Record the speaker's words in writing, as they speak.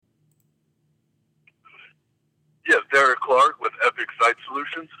with Epic Site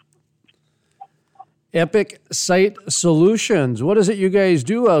Solutions. Epic Site Solutions. What is it you guys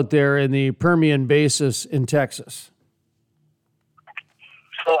do out there in the Permian Basin in Texas?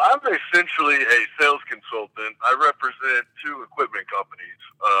 So I'm essentially a sales consultant. I represent two equipment companies.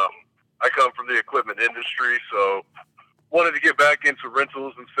 I come from the equipment industry, so wanted to get back into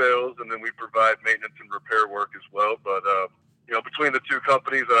rentals and sales, and then we provide maintenance and repair work as well. But, between the two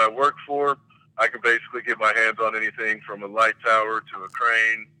companies that I work for, I can basically get my hands on anything from a light tower to a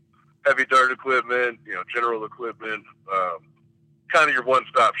crane, heavy dirt equipment, general equipment, kind of your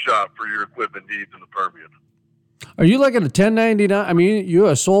one-stop shop for your equipment needs in the Permian. Are you like at a 1099? I mean, you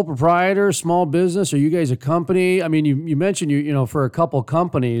a sole proprietor, small business? Are you guys a company? I mean, you mentioned for a couple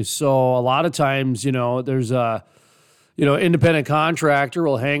companies. So a lot of times, there's a, independent contractor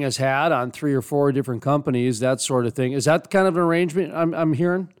will hang his hat on 3 or 4 different companies, that sort of thing. Is that kind of an arrangement I'm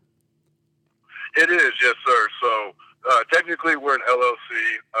hearing? It is, yes, sir. So technically we're an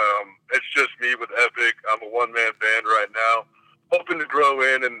LLC. It's just me with Epic. I'm a one-man band right now. Hoping to grow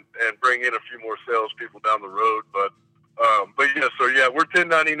in and bring in a few more salespeople down the road. But we're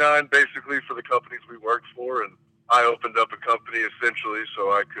 1099 basically for the companies we work for. And I opened up a company essentially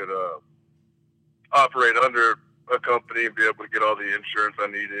so I could operate under a company and be able to get all the insurance I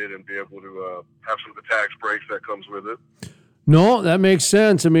needed and be able to have some of the tax breaks that comes with it. No, that makes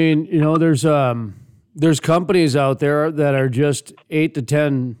sense. I mean, there's companies out there that are just 8 to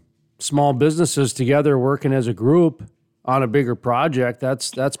 10 small businesses together working as a group on a bigger project.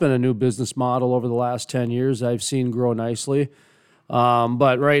 That's been a new business model over the last 10 years I've seen grow nicely.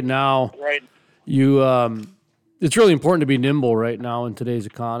 But right now, it's really important to be nimble right now in today's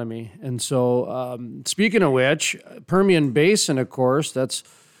economy. And so speaking of which, Permian Basin, of course, that's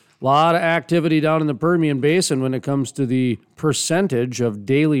a lot of activity down in the Permian Basin when it comes to the percentage of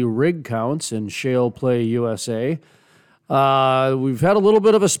daily rig counts in shale play USA. We've had a little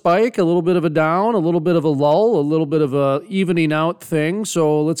bit of a spike, a little bit of a down, a little bit of a lull, a little bit of a evening out thing.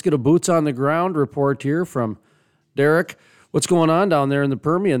 So let's get a boots on the ground report here from Derek. What's going on down there in the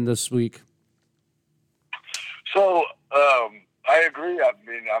Permian this week? So I agree. I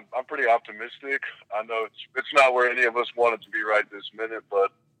mean, I'm pretty optimistic. I know it's not where any of us want it to be right this minute,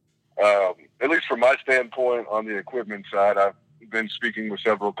 but at least from my standpoint on the equipment side, I've been speaking with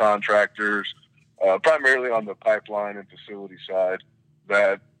several contractors, primarily on the pipeline and facility side,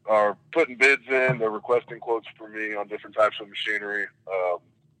 that are putting bids in. They're requesting quotes for me on different types of machinery.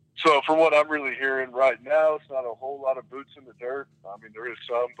 So from what I'm really hearing right now, it's not a whole lot of boots in the dirt. I mean, there is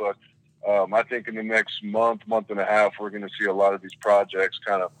some, but I think in the next month and a half, we're going to see a lot of these projects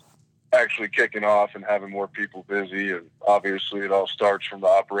kind of actually kicking off and having more people busy. And obviously it all starts from the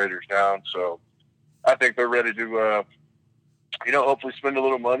operators down. So I think they're ready to, hopefully spend a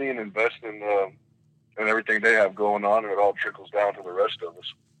little money and invest in everything they have going on, and it all trickles down to the rest of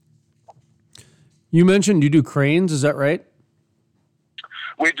us. You mentioned you do cranes, is that right?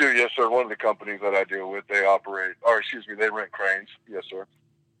 We do, yes, sir. One of the companies that I deal with, they rent cranes. Yes, sir.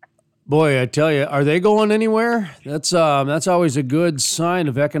 Boy, I tell you, are they going anywhere? That's always a good sign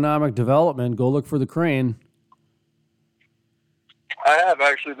of economic development. Go look for the crane. I have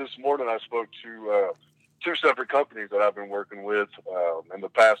actually this morning. I spoke to 2 separate companies that I've been working with in the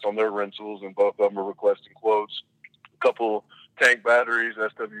past on their rentals, and both of them are requesting quotes. A couple tank batteries,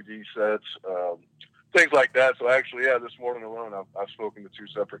 SWD sets, things like that. So actually, this morning alone, I've spoken to 2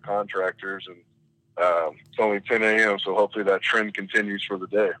 separate contractors, and it's only 10 a.m., so hopefully that trend continues for the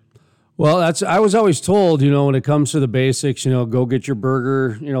day. Well, I was always told, when it comes to the basics, go get your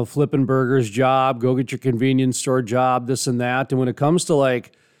burger, flipping burgers job, go get your convenience store job, this and that. And when it comes to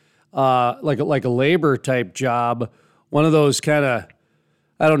like a labor type job, one of those kind of,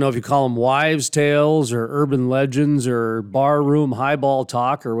 I don't know if you call them wives' tales or urban legends or barroom highball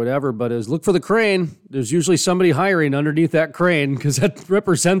talk or whatever, but is look for the crane. There's usually somebody hiring underneath that crane because that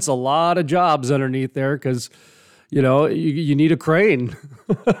represents a lot of jobs underneath there because you need a crane.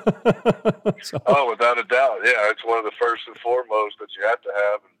 So. Oh, without a doubt. Yeah, it's one of the first and foremost that you have to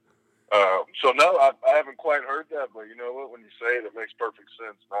have. So, no, I haven't quite heard that, but you know what? When you say it, it makes perfect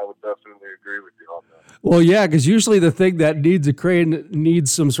sense. And I would definitely agree with you on that. Well, yeah, because usually the thing that needs a crane needs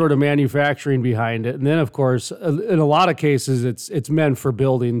some sort of manufacturing behind it. And then, of course, in a lot of cases, it's meant for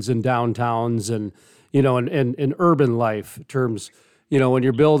buildings and downtowns and, in urban life terms. When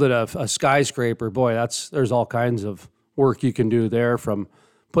you're building a skyscraper, boy, there's all kinds of work you can do there, from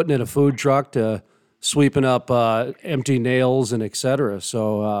putting in a food truck to sweeping up empty nails and et cetera.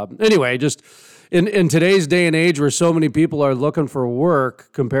 So anyway, just in today's day and age where so many people are looking for work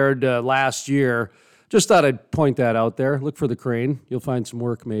compared to last year, just thought I'd point that out there. Look for the crane. You'll find some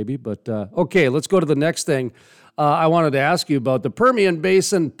work maybe. But okay, let's go to the next thing. I wanted to ask you about the Permian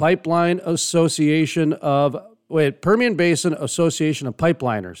Basin Association of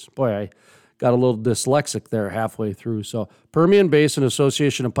Pipeliners. Boy, I got a little dyslexic there halfway through. So Permian Basin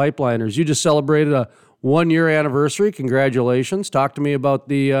Association of Pipeliners. You just celebrated a 1-year anniversary. Congratulations. Talk to me about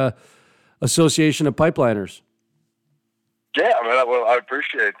the Association of Pipeliners. Yeah, I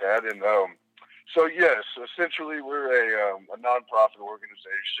appreciate that. And so, yes, essentially we're a nonprofit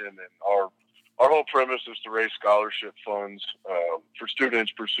organization, and our whole premise is to raise scholarship funds for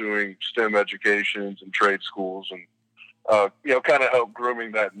students pursuing STEM educations and trade schools, and kind of help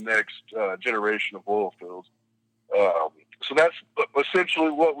grooming that next generation of oil fields. So that's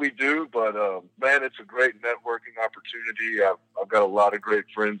essentially what we do. But man, it's a great networking opportunity. I've got a lot of great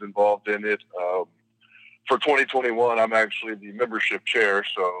friends involved in it. For 2021, I'm actually the membership chair.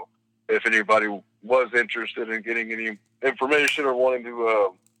 So if anybody was interested in getting any information or wanting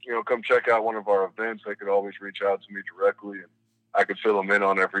to, come check out one of our events, they could always reach out to me directly, and I could fill them in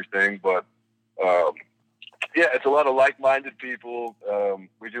on everything. But yeah, it's a lot of like-minded people.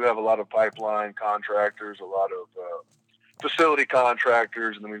 We do have a lot of pipeline contractors, a lot of facility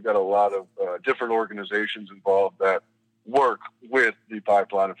contractors, and then we've got a lot of different organizations involved that work with the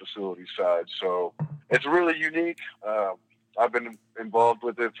pipeline and facility side. So it's really unique. I've been involved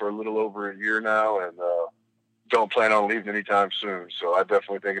with it for a little over a year now, and don't plan on leaving anytime soon. So I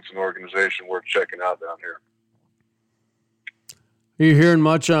definitely think it's an organization worth checking out down here. Are you hearing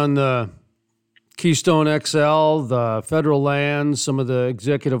much on the Keystone XL, the federal lands, some of the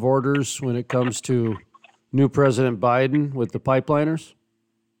executive orders when it comes to new President Biden with the pipeliners?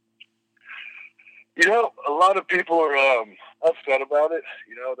 A lot of people are upset about it.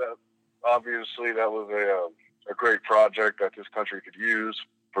 That obviously that was a great project that this country could use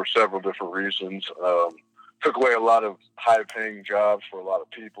for several different reasons. Took away a lot of high-paying jobs for a lot of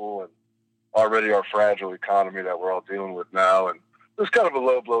people, and already our fragile economy that we're all dealing with now. And it's kind of a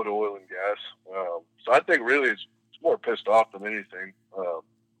low blow to oil and gas. So I think really it's more pissed off than anything.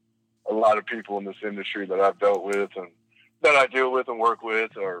 A lot of people in this industry that I've dealt with and that I deal with and work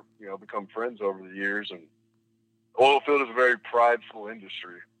with are, become friends over the years. And oil field is a very prideful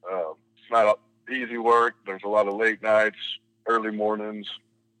industry. It's not easy work. There's a lot of late nights, early mornings,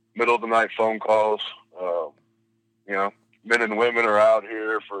 middle of the night phone calls. Men and women are out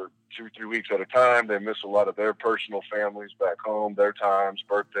here for 2-3 weeks at a time. They miss a lot of their personal families back home, their times,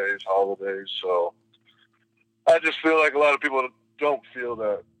 birthdays, holidays. So I just feel like a lot of people don't feel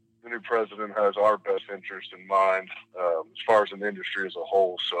that the new president has our best interest in mind as far as an industry as a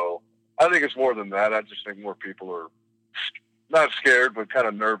whole. So I think it's more than that. I just think more people are not scared, but kind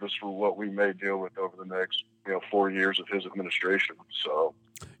of nervous for what we may deal with over the next 4 years of his administration. So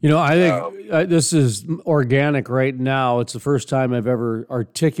I think this is organic right now. It's the first time I've ever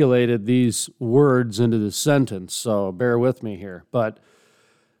articulated these words into the sentence, so bear with me here. But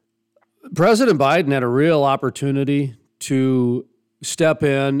President Biden had a real opportunity to step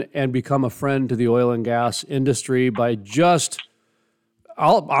in and become a friend to the oil and gas industry by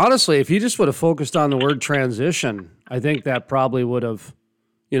honestly, if he just would have focused on the word transition, I think that probably would have,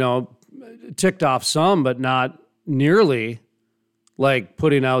 ticked off some, but not nearly like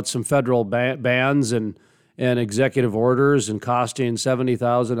putting out some federal bans and executive orders and costing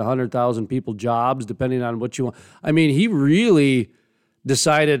 70,000, 100,000 people jobs, depending on what you want. I mean, he really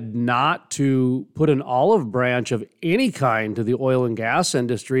decided not to put an olive branch of any kind to the oil and gas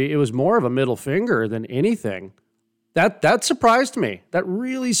industry. It was more of a middle finger than anything. That surprised me. That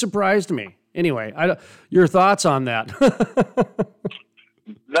really surprised me. Anyway, your thoughts on that?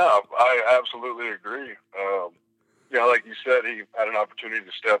 No, I absolutely agree. Like you said, he had an opportunity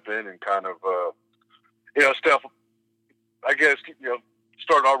to step in and kind of,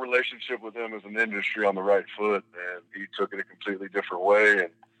 start our relationship with him as an industry on the right foot, and he took it a completely different way. And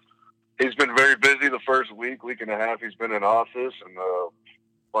he's been very busy the first week and a half he's been in office, and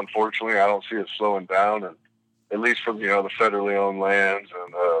unfortunately, I don't see it slowing down. And at least for the federally owned lands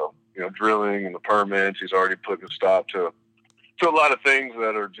and drilling and the permits, he's already putting a stop to a lot of things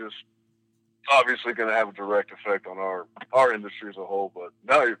that are just obviously going to have a direct effect on our industry as a whole. But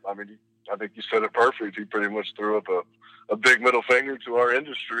no, I think you said it perfect. He pretty much threw up a big middle finger to our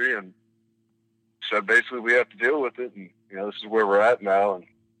industry and said basically we have to deal with it. And, this is where we're at now, and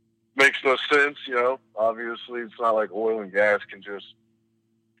makes no sense. Obviously it's not like oil and gas can just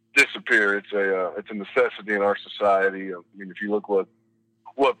disappear. It's a necessity in our society. If you look what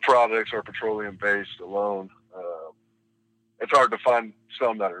products are petroleum based alone, it's hard to find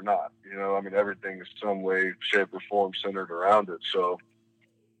some that are not. Everything is some way, shape, or form centered around it. So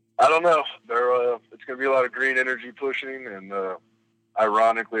I don't know. It's going to be a lot of green energy pushing, and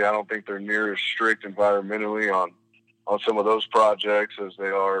ironically, I don't think they're near as strict environmentally on some of those projects as they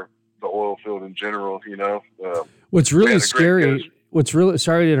are the oil field in general. What's really scary.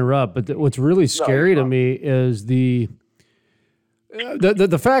 Sorry to interrupt, but what's really scary to me is the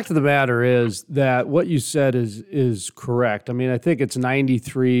fact of the matter is that what you said is correct. I mean, I think it's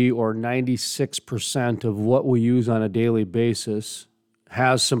 93 or 96% of what we use on a daily basis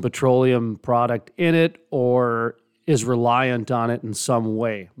has some petroleum product in it or is reliant on it in some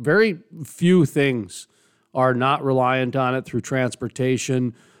way. Very few things are not reliant on it through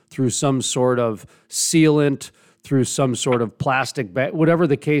transportation, through some sort of sealant, through some sort of plastic bag, whatever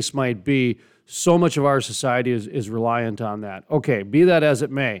the case might be. So much of our society is reliant on that. Okay, be that as it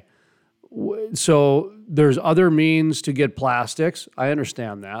may. So there's other means to get plastics. I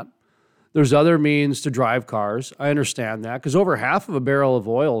understand that. There's other means to drive cars. I understand that because over half of a barrel of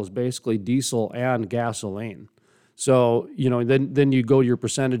oil is basically diesel and gasoline. So, then you go to your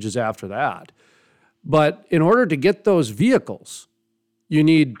percentages after that. But in order to get those vehicles, you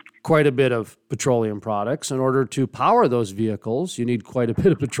need quite a bit of petroleum products. In order to power those vehicles, you need quite a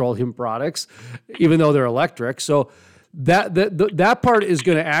bit of petroleum products, even though they're electric. So that part is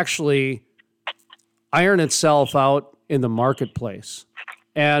going to actually iron itself out in the marketplace.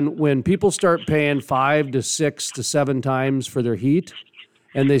 And when people start paying 5 to 6 to 7 times for their heat,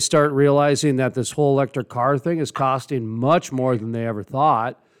 and they start realizing that this whole electric car thing is costing much more than they ever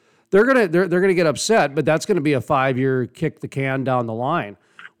thought, they're gonna get upset. But that's gonna be a 5-year kick the can down the line.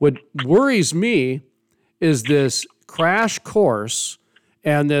 What worries me is this crash course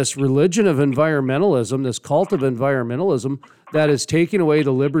and this religion of environmentalism, this cult of environmentalism that is taking away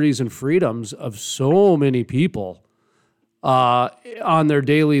the liberties and freedoms of so many people on their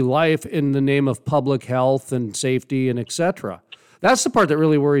daily life in the name of public health and safety and et cetera. That's the part that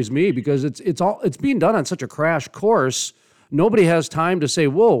really worries me because it's being done on such a crash course. Nobody has time to say,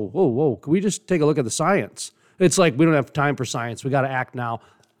 whoa, can we just take a look at the science? It's like we don't have time for science. We got to act now.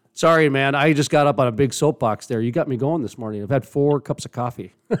 Sorry, man. I just got up on a big soapbox there. You got me going this morning. I've had 4 cups of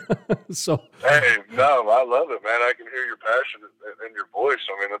coffee. So. Hey, no, I love it, man. I can hear your passion in your voice.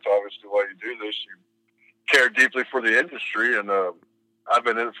 I mean, that's obviously why you do this. You care deeply for the industry, and I've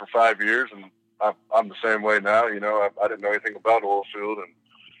been in it for 5 years, and I'm the same way now. I didn't know anything about oil field, and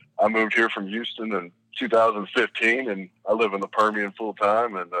I moved here from Houston in 2015, and I live in the Permian full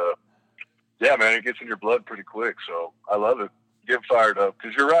time. And yeah, man, it gets in your blood pretty quick. So I love it. Get fired up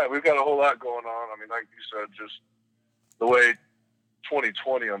because you're right. We've got a whole lot going on. I mean, like you said, just the way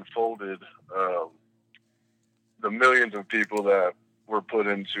 2020 unfolded, the millions of people that were put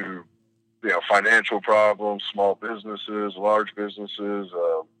into financial problems, small businesses, large businesses,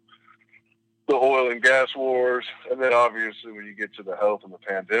 the oil and gas wars, and then obviously when you get to the health and the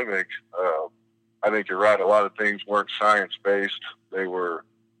pandemic, I think you're right. A lot of things weren't science-based. They were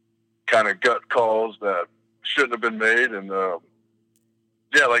kind of gut calls that shouldn't have been made. And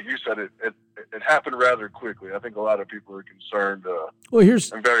yeah, like you said, it happened rather quickly. I think a lot of people are concerned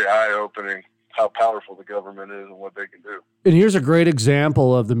and very eye-opening how powerful the government is and what they can do. And here's a great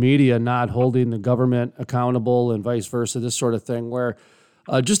example of the media not holding the government accountable and vice versa, this sort of thing, where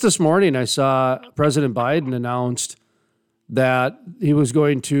just this morning I saw President Biden announced that he was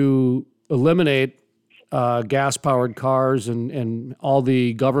going to eliminate gas-powered cars and all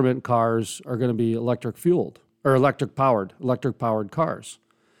the government cars are going to be electric-fueled or electric-powered cars.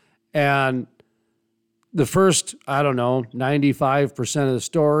 And the first, 95% of the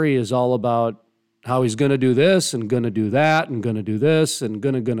story is all about how he's going to do this and going to do that and going to do this and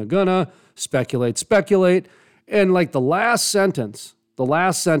gonna speculate. And like the last sentence,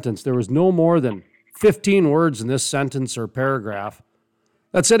 there was no more than 15 words in this sentence or paragraph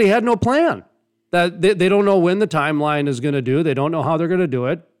that said he had no plan. That they don't know when the timeline is going to do. They don't know how they're going to do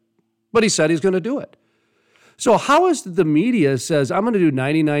it, but he said he's going to do it. So how is the media says, I'm going to do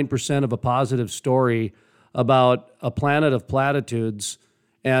 99% of a positive story about a planet of platitudes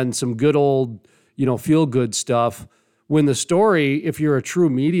and some good old, feel-good stuff, when the story, if you're a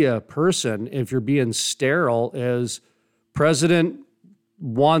true media person, if you're being sterile, is President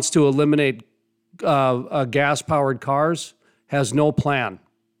wants to eliminate gas-powered cars, has no plan.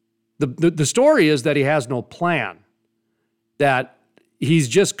 The story is that he has no plan, that he's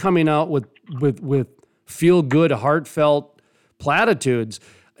just coming out with feel-good, heartfelt platitudes.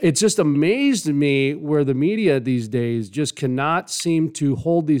 It's just amazed me where the media these days just cannot seem to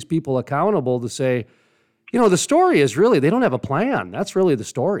hold these people accountable to say, the story is really, they don't have a plan. That's really the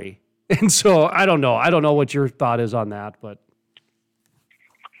story. And so I don't know. I don't know what your thought is on that, but.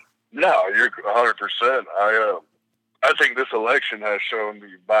 No, you're 100%. I think this election has shown the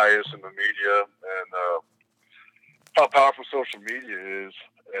bias in the media and how powerful social media is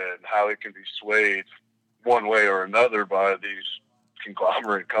and how it can be swayed one way or another by these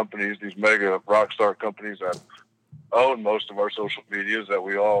conglomerate companies, these mega rock star companies that own most of our social medias that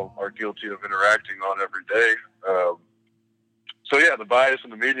we all are guilty of interacting on every day. So yeah, the bias in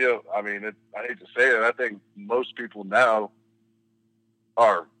the media, I mean, I hate to say it, I think most people now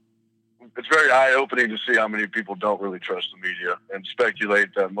it's very eye-opening to see how many people don't really trust the media and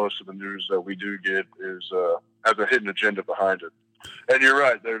speculate that most of the news that we do get has a hidden agenda behind it. And you're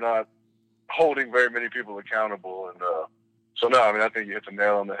right, they're not holding very many people accountable. And so no, I mean, I think you hit the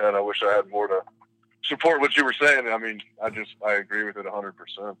nail on the head. I wish I had more to support what you were saying. I mean, I agree with it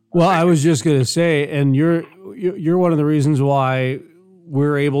 100%. Well, I was just going to say, and you're one of the reasons why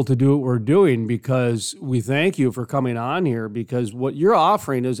we're able to do what we're doing, because we thank you for coming on here, because what you're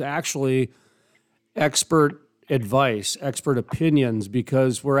offering is actually expert advice, expert opinions,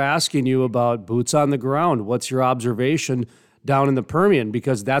 because we're asking you about boots on the ground. What's your observation down in the Permian?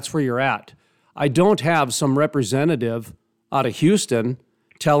 Because that's where you're at. I don't have some representative out of Houston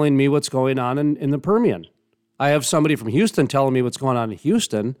telling me what's going on in the Permian. I have somebody from Houston telling me what's going on in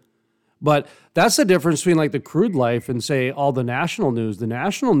Houston, but that's the difference between like the crude life and say all the national news. The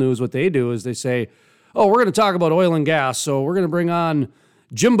national news, what they do is they say, oh, we're going to talk about oil and gas, so we're going to bring on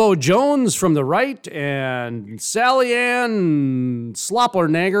Jimbo Jones from the right and Sally Ann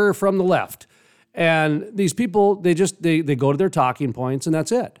Sloppernager from the left. And these people, they go to their talking points and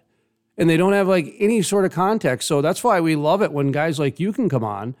that's it. And they don't have like any sort of context. So that's why we love it when guys like you can come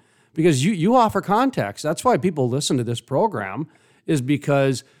on, because you offer context. That's why people listen to this program, is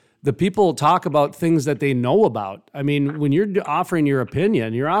because the people talk about things that they know about. I mean, when you're offering your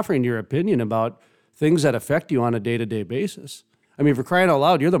opinion about things that affect you on a day-to-day basis. I mean, for crying out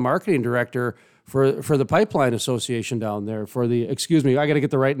loud, you're the marketing director for the Pipeline Association down there, I got to get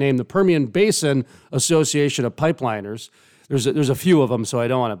the right name, the Permian Basin Association of Pipeliners. There's a few of them, so I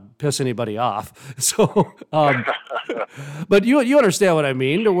don't want to piss anybody off. So, but you understand what I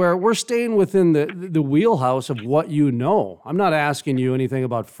mean, to where we're staying within the wheelhouse of what you know. I'm not asking you anything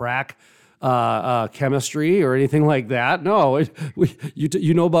about frack chemistry or anything like that. No,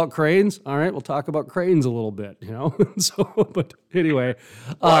 you know about cranes. All right, we'll talk about cranes a little bit. You know, so but anyway,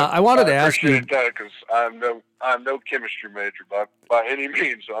 I wanted to ask you that because I'm no chemistry major by any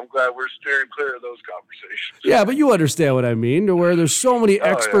means, so I'm glad we're steering clear of those conversations. Yeah, but you understand what I mean, to where there's so many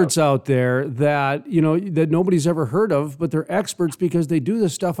experts out there that, that nobody's ever heard of, but they're experts because they do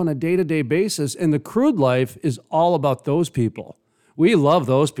this stuff on a day-to-day basis, and the crude life is all about those people. We love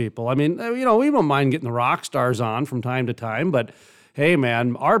those people. I mean, we don't mind getting the rock stars on from time to time, but hey,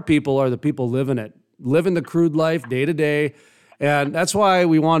 man, our people are the people living the crude life day to day. And that's why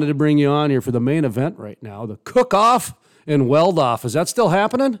we wanted to bring you on here for the main event right now, the cook-off and weld-off. Is that still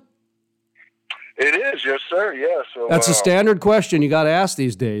happening? It is, yes, sir. Yeah. So that's a standard question you got to ask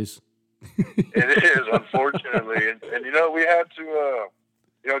these days. It is, unfortunately. And we had to,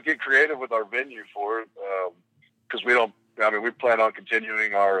 get creative with our venue for it because we plan on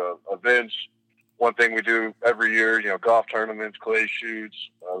continuing our events. One thing we do every year, golf tournaments, clay shoots,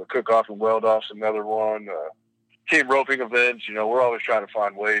 the cook-off and weld-off's another one. Team roping events, we're always trying to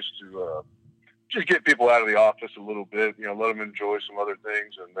find ways to just get people out of the office a little bit, let them enjoy some other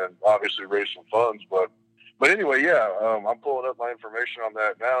things, and then obviously raise some funds. But anyway, I'm pulling up my information on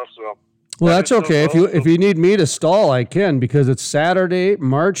that now. So well, that's okay. If you need me to stall, I can, because it's Saturday,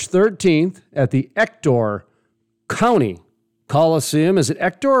 March 13th at the Ector County Coliseum. Is it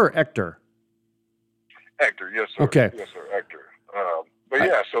Ector or Ector? Ector, yes, sir. Okay. Yes, sir, Ector.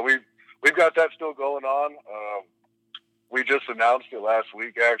 So we've got that still going on. We just announced it last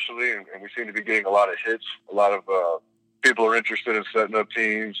week, actually, and we seem to be getting a lot of hits. A lot of people are interested in setting up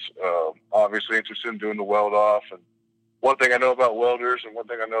teams, obviously interested in doing the weld-off. And one thing I know about welders and one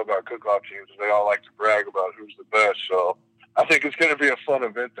thing I know about cook-off teams is they all like to brag about who's the best. So I think it's going to be a fun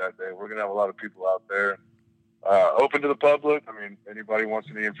event that day. We're going to have a lot of people out there. Open to the public. I mean, anybody wants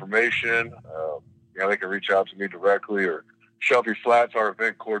any information, they can reach out to me directly, or Shelby Flat's our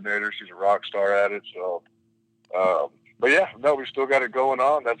event coordinator. She's a rock star at it. So, we still got it going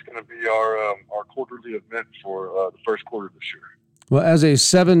on. That's going to be our quarterly event for the first quarter this year. Well, as a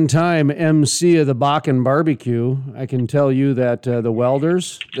 7-time MC of the Bakken Barbecue, I can tell you that the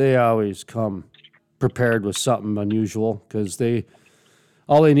welders, they always come prepared with something unusual, because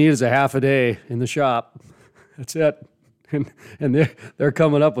all they need is a half a day in the shop. That's it. And they're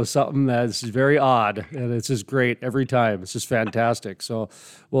coming up with something that's very odd, and it's just great every time. It's just fantastic. So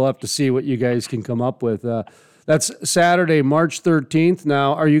we'll have to see what you guys can come up with. That's Saturday, March 13th.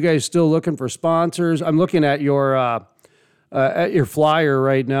 Now, are you guys still looking for sponsors? I'm looking at your flyer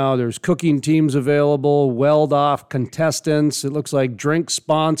right now. There's cooking teams available, weld-off contestants. It looks like drink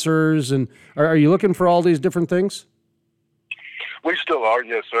sponsors. And are you looking for all these different things? We still are,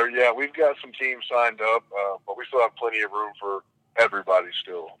 yes, sir. Yeah, we've got some teams signed up, but we still have plenty of room for everybody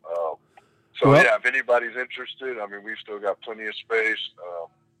still. Yeah, if anybody's interested, I mean, we've still got plenty of space.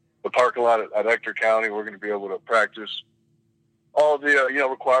 The parking lot at Ector County, we're going to be able to practice all the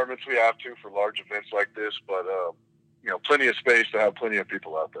requirements we have to for large events like this, but plenty of space to have plenty of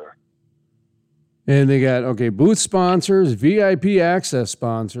people out there. And they got booth sponsors, VIP access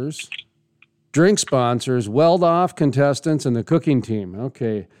sponsors, drink sponsors, weld-off contestants, and the cooking team.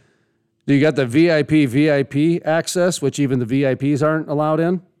 Okay, do you got the VIP access, which even the VIPs aren't allowed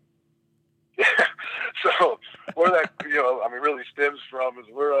in? Yeah. So where that really stems from is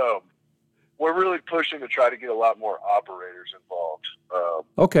we're really pushing to try to get a lot more operators involved.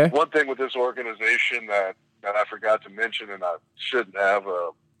 Okay. One thing with this organization that I forgot to mention, and I shouldn't have,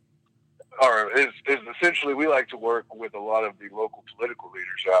 is essentially we like to work with a lot of the local political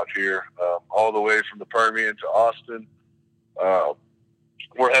leaders out here, all the way from the Permian to Austin.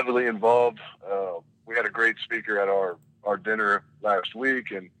 We're heavily involved. We had a great speaker at our dinner last week,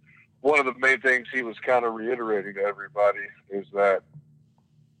 and one of the main things he was kind of reiterating to everybody is that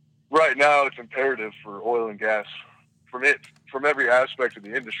right now it's imperative for oil and gas, from every aspect of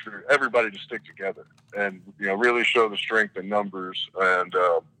the industry, everybody to stick together and really show the strength in numbers. And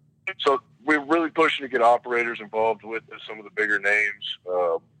so we're really pushing to get operators involved with some of the bigger names.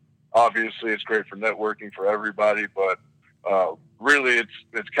 Obviously, it's great for networking for everybody, but really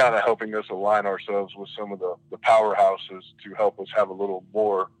it's kind of helping us align ourselves with some of the powerhouses to help us have a little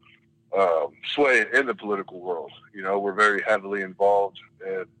more sway in the political world. We're very heavily involved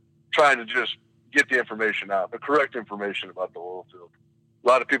in trying to just get the information out, the correct information about the oil field. A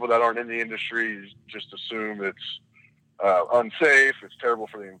lot of people that aren't in the industry just assume it's unsafe, it's terrible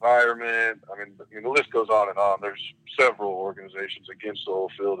for the environment. I mean, the list goes on and on. There's several organizations against the oil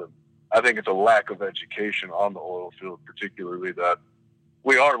field, and I think it's a lack of education on the oil field, particularly that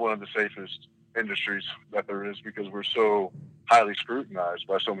we are one of the safest industries that there is because we're so highly scrutinized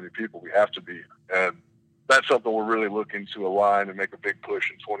by so many people. We have to be. And that's something we're really looking to align and make a big push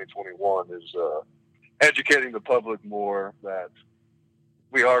in 2021 is educating the public more that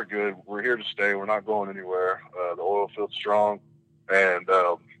we are good. We're here to stay. We're not going anywhere. The oil field's strong, and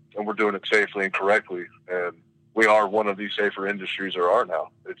we're doing it safely and correctly. And we are one of the safer industries there are now.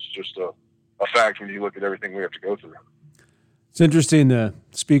 It's just a fact when you look at everything we have to go through. It's interesting. The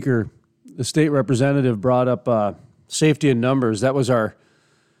state representative brought up safety in numbers. That was our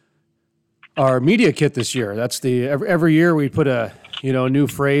media kit this year. That's every year we put a new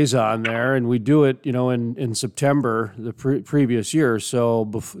phrase on there, and we do it in September the previous year.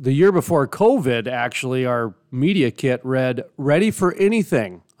 So the year before COVID, actually, our media kit read "Ready for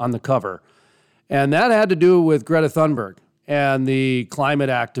Anything" on the cover, and that had to do with Greta Thunberg and the climate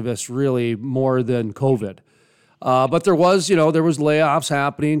activists really more than COVID. But there was layoffs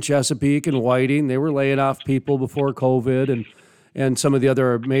happening. Chesapeake and Whiting, they were laying off people before COVID, and some of the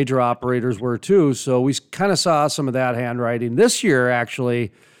other major operators were too. So we kind of saw some of that handwriting. This year,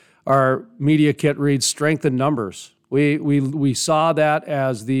 actually, our media kit reads strength in numbers. We saw that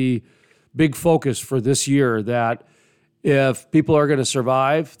as the big focus for this year, that if people are going to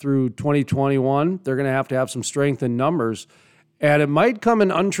survive through 2021, they're going to have some strength in numbers. And it might come in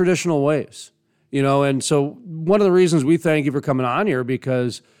untraditional ways. And so one of the reasons we thank you for coming on here,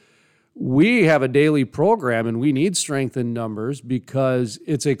 because we have a daily program and we need strength in numbers because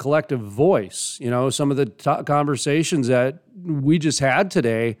it's a collective voice. Some of the conversations that we just had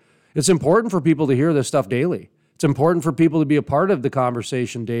today, it's important for people to hear this stuff daily. It's important for people to be a part of the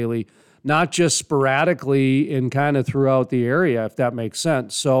conversation daily, not just sporadically and kind of throughout the area, if that makes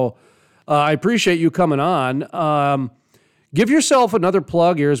sense. So I appreciate you coming on. Give yourself another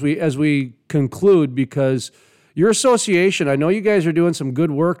plug here as we conclude, because your association, I know you guys are doing some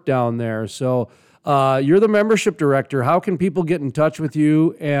good work down there. So you're the membership director. How can people get in touch with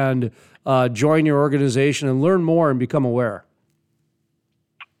you and join your organization and learn more and become aware?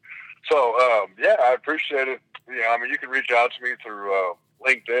 So, I appreciate it. You can reach out to me through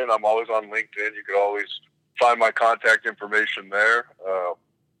LinkedIn. I'm always on LinkedIn. You can always find my contact information there.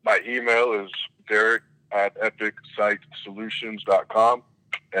 My email is derek@epicsitesolutions.com.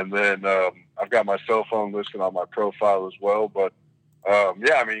 And then I've got my cell phone listed on my profile as well. But,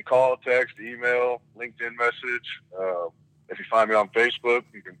 you call, text, email, LinkedIn message. If you find me on Facebook,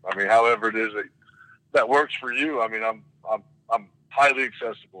 you can, however it is that works for you. I'm highly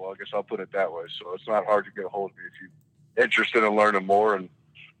accessible. I guess I'll put it that way. So it's not hard to get a hold of me if you're interested in learning more. And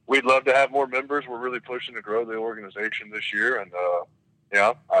we'd love to have more members. We're really pushing to grow the organization this year. And,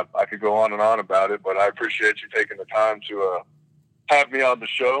 I could go on and on about it, but I appreciate you taking the time to have me on the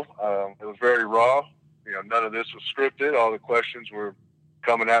show. It was very raw. None of this was scripted. All the questions were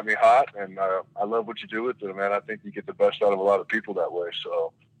coming at me hot, and I love what you do with it, man. I think you get the best out of a lot of people that way.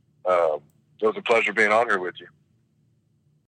 So it was a pleasure being on here with you.